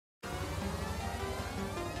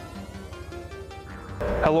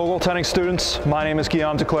Hello goaltending students, my name is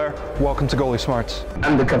Guillaume Duclair. Welcome to Goalie Smarts.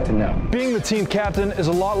 I'm the captain now. Being the team captain is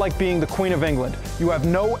a lot like being the Queen of England. You have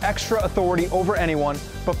no extra authority over anyone,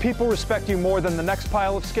 but people respect you more than the next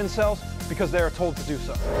pile of skin cells because they are told to do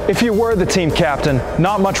so. If you were the team captain,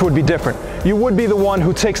 not much would be different. You would be the one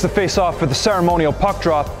who takes the face off for the ceremonial puck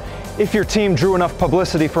drop. If your team drew enough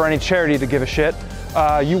publicity for any charity to give a shit,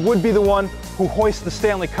 you would be the one who hoists the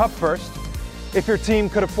Stanley Cup first. If your team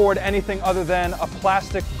could afford anything other than a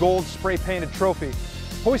plastic gold spray painted trophy.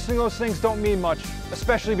 Hoisting those things don't mean much,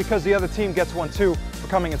 especially because the other team gets one too for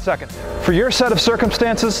coming in second. For your set of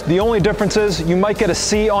circumstances, the only difference is you might get a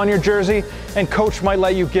C on your jersey and coach might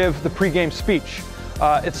let you give the pregame speech.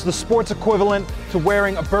 It's the sports equivalent to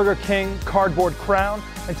wearing a Burger King cardboard crown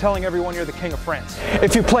and telling everyone you're the king of France.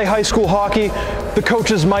 If you play high school hockey, the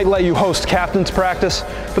coaches might let you host captain's practice,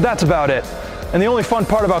 but that's about it. And the only fun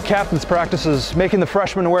part about captain's practice is making the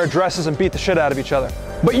freshmen wear dresses and beat the shit out of each other.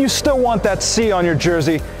 But you still want that C on your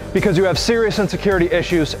jersey because you have serious insecurity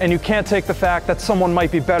issues and you can't take the fact that someone might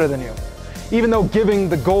be better than you. Even though giving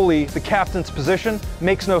the goalie the captain's position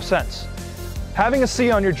makes no sense. Having a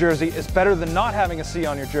C on your jersey is better than not having a C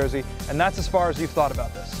on your jersey, and that's as far as you've thought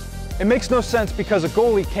about this. It makes no sense because a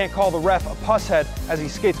goalie can't call the ref a pusshead as he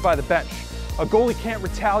skates by the bench. A goalie can't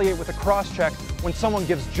retaliate with a cross-check when someone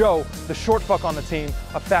gives Joe, the short fuck on the team,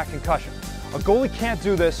 a fat concussion. A goalie can't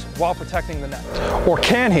do this while protecting the net. Or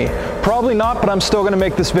can he? Probably not, but I'm still gonna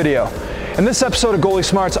make this video. In this episode of Goalie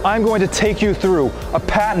Smarts, I'm going to take you through a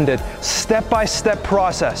patented, step-by-step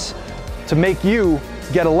process to make you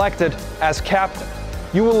get elected as captain.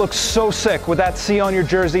 You will look so sick with that C on your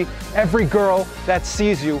jersey, every girl that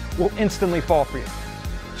sees you will instantly fall for you.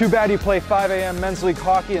 Too bad you play 5 a.m. men's league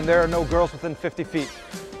hockey and there are no girls within 50 feet.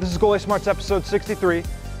 This is Goalie Smarts episode 63,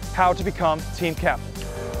 How to Become Team Captain.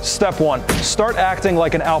 Step 1, start acting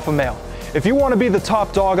like an alpha male. If you want to be the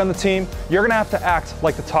top dog on the team, you're going to have to act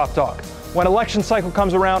like the top dog. When election cycle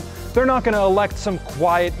comes around, they're not going to elect some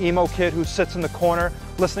quiet emo kid who sits in the corner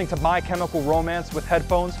listening to My Chemical Romance with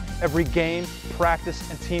headphones every game, practice,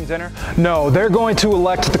 and team dinner. No, they're going to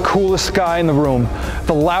elect the coolest guy in the room,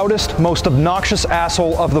 the loudest, most obnoxious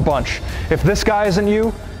asshole of the bunch. If this guy isn't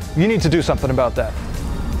you, you need to do something about that.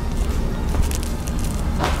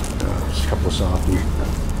 Just a couple of softy.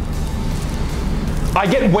 I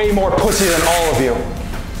get way more pussy than all of you.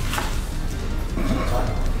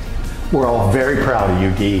 We're all very proud of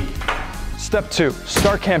you, Guy. Step 2,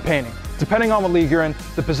 start campaigning. Depending on what league you're in,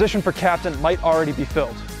 the position for captain might already be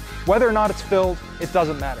filled. Whether or not it's filled, it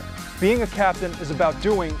doesn't matter. Being a captain is about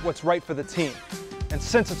doing what's right for the team. And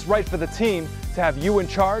since it's right for the team to have you in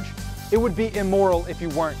charge, it would be immoral if you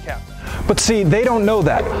weren't captain. But see, they don't know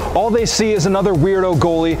that. All they see is another weirdo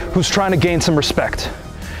goalie who's trying to gain some respect.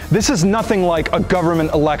 This is nothing like a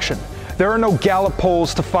government election. There are no Gallup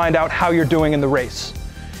polls to find out how you're doing in the race.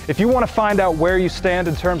 If you want to find out where you stand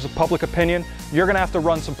in terms of public opinion, you're going to have to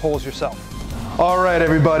run some polls yourself. All right,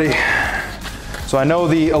 everybody. So I know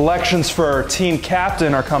the elections for team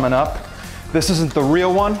captain are coming up. This isn't the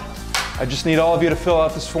real one. I just need all of you to fill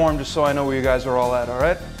out this form just so I know where you guys are all at, all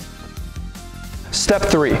right? Step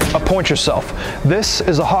 3, appoint yourself. This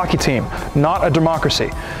is a hockey team, not a democracy.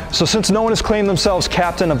 So since no one has claimed themselves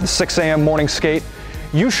captain of the 6 a.m. morning skate,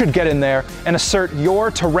 you should get in there and assert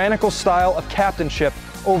your tyrannical style of captainship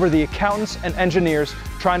over the accountants and engineers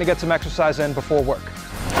trying to get some exercise in before work.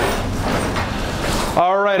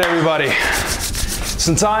 All right, everybody.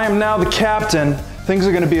 Since I am now the captain, things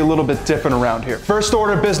are going to be a little bit different around here. First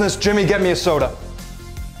order of business, Jimmy, get me a soda.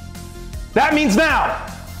 That means now.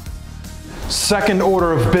 Second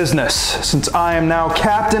order of business, since I am now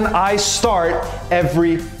captain, I start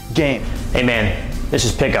every game. Hey man, this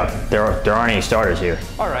is pickup. There aren't any starters here.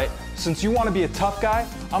 All right. Since you want to be a tough guy,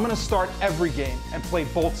 I'm going to start every game and play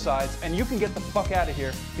both sides, and you can get the fuck out of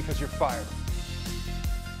here because you're fired.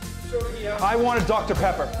 I want a Dr.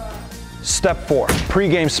 Pepper. Step 4,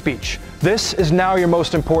 pre-game speech. This is now your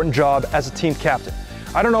most important job as a team captain.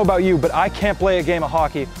 I don't know about you, but I can't play a game of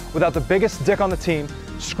hockey without the biggest dick on the team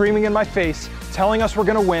screaming in my face, telling us we're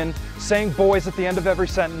going to win, saying boys at the end of every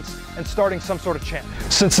sentence, and starting some sort of chant.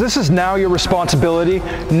 Since this is now your responsibility,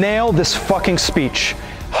 nail this fucking speech.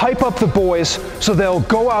 Hype up the boys so they'll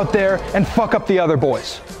go out there and fuck up the other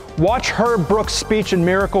boys. Watch Herb Brooks' speech in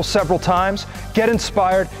Miracle several times, get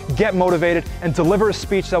inspired, get motivated, and deliver a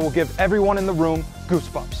speech that will give everyone in the room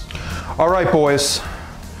goosebumps. All right, boys.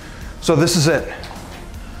 So this is it.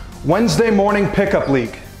 Wednesday morning pickup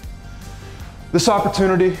league. This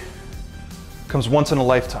opportunity comes once in a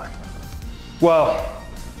lifetime. Well,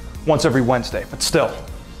 once every Wednesday, but still.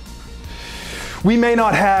 We may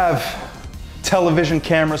not have television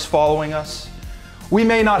cameras following us, We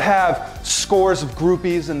may not have scores of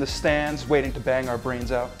groupies in the stands waiting to bang our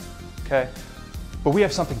brains out, okay? But we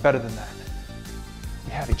have something better than that.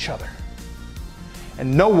 We have each other.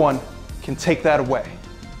 And no one can take that away.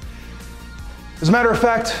 As a matter of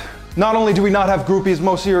fact, not only do we not have groupies,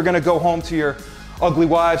 most of you are gonna go home to your ugly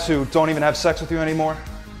wives who don't even have sex with you anymore.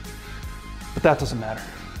 But that doesn't matter.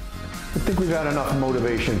 I think we've had enough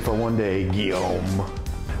motivation for one day, Guillaume.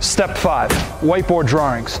 Step 5, whiteboard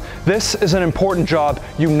drawings. This is an important job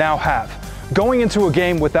you now have. Going into a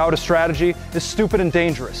game without a strategy is stupid and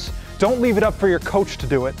dangerous. Don't leave it up for your coach to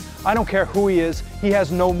do it. I don't care who he is, he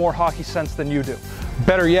has no more hockey sense than you do.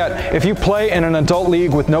 Better yet, if you play in an adult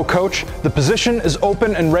league with no coach, the position is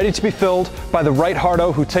open and ready to be filled by the right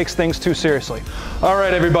hardo who takes things too seriously. All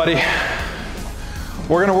right, everybody.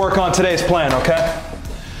 We're gonna work on today's plan, okay?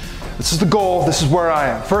 This is the goal, this is where I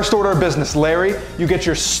am. First order of business, Larry, you get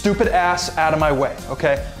your stupid ass out of my way,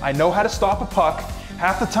 okay? I know how to stop a puck.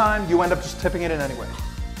 Half the time, you end up just tipping it in anyway,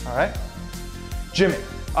 all right? Jimmy,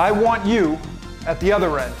 I want you, at the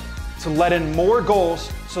other end, to let in more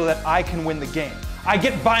goals so that I can win the game. I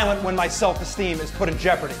get violent when my self-esteem is put in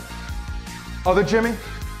jeopardy. Other Jimmy,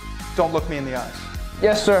 don't look me in the eyes.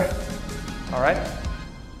 Yes, sir. All right?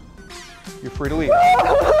 You're free to leave.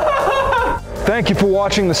 Thank you for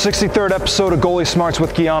watching the 63rd episode of Goalie Smarts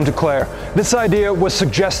with Guillaume Duclair. This idea was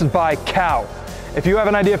suggested by Cow. If you have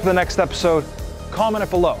an idea for the next episode, comment it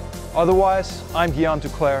below. Otherwise, I'm Guillaume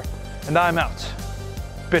Duclair, and I'm out.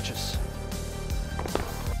 Bitches.